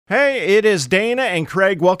Hey, it is Dana and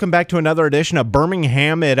Craig. Welcome back to another edition of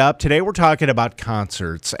Birmingham It Up. Today we're talking about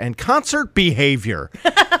concerts and concert behavior.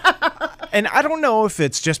 And I don't know if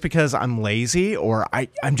it's just because I'm lazy or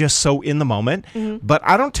I'm just so in the moment, but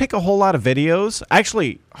I don't take a whole lot of videos.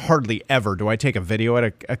 Actually, hardly ever do I take a video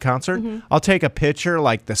at a concert. I'll take a picture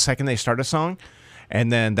like the second they start a song,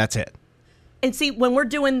 and then that's it. And see, when we're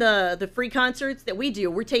doing the free concerts that we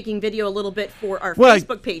do, we're taking video a little bit for our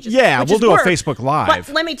Facebook pages. Yeah, we'll do a Facebook Live.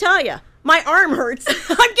 But let me tell you, my arm hurts.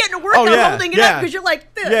 I'm getting to work on holding it up because you're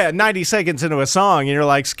like this. Yeah, 90 seconds into a song, and you're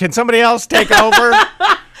like, can somebody else take over?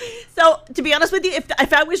 So, to be honest with you,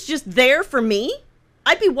 if I was just there for me,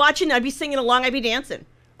 I'd be watching, I'd be singing along, I'd be dancing.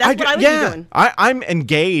 That's what I would be doing. I'm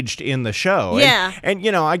engaged in the show. Yeah. And,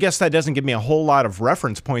 you know, I guess that doesn't give me a whole lot of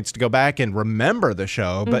reference points to go back and remember the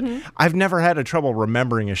show, but I've never had a trouble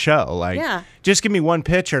remembering a show. Like, just give me one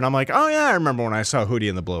picture, and I'm like, oh, yeah, I remember when I saw Hootie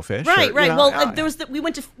and the Blowfish. Right, or, right. You know, Well, there was we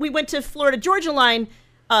went to Florida Georgia Line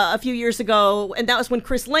a few years ago, and that was when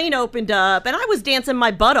Chris Lane opened up, and I was dancing my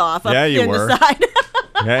butt off up there on the side.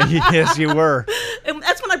 Yes, you were. And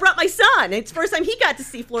that's when I brought my son. It's the first time he got to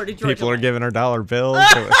see Florida Georgia People are Line. giving her dollar bills.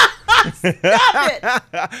 Stop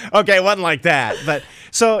it. Okay, it wasn't like that. But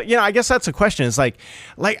so, you know, I guess that's the question. It's like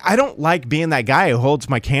I don't like being that guy who holds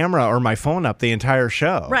my camera or my phone up the entire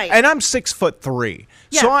show. Right. And I'm 6'3".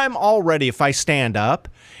 Yeah. So I'm already, if I stand up,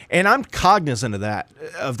 and I'm cognizant of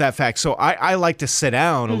that fact. So I like to sit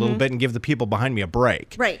down a little bit and give the people behind me a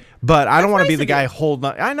break. Right. But I don't want to be the guy holding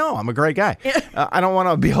up. I know, I'm a great guy. I don't want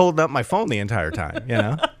to be holding up my phone the entire time, you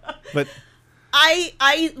know? But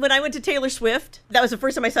when I went to Taylor Swift, that was the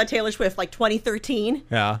first time I saw Taylor Swift, like 2013.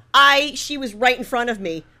 Yeah. She was right in front of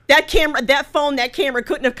me. That camera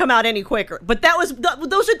couldn't have come out any quicker. But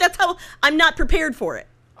that's how I'm not prepared for it.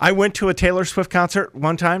 I went to a Taylor Swift concert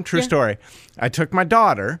one time, true story. I took my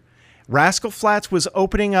daughter. Rascal Flatts was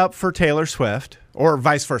opening up for Taylor Swift, or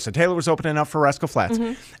vice versa. Taylor was opening up for Rascal Flatts.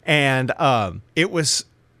 And it was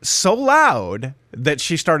so loud that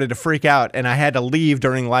she started to freak out, and I had to leave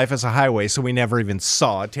during Life as a Highway, so we never even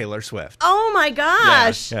saw Taylor Swift. Oh, my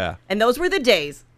gosh. Yeah. And those were the days.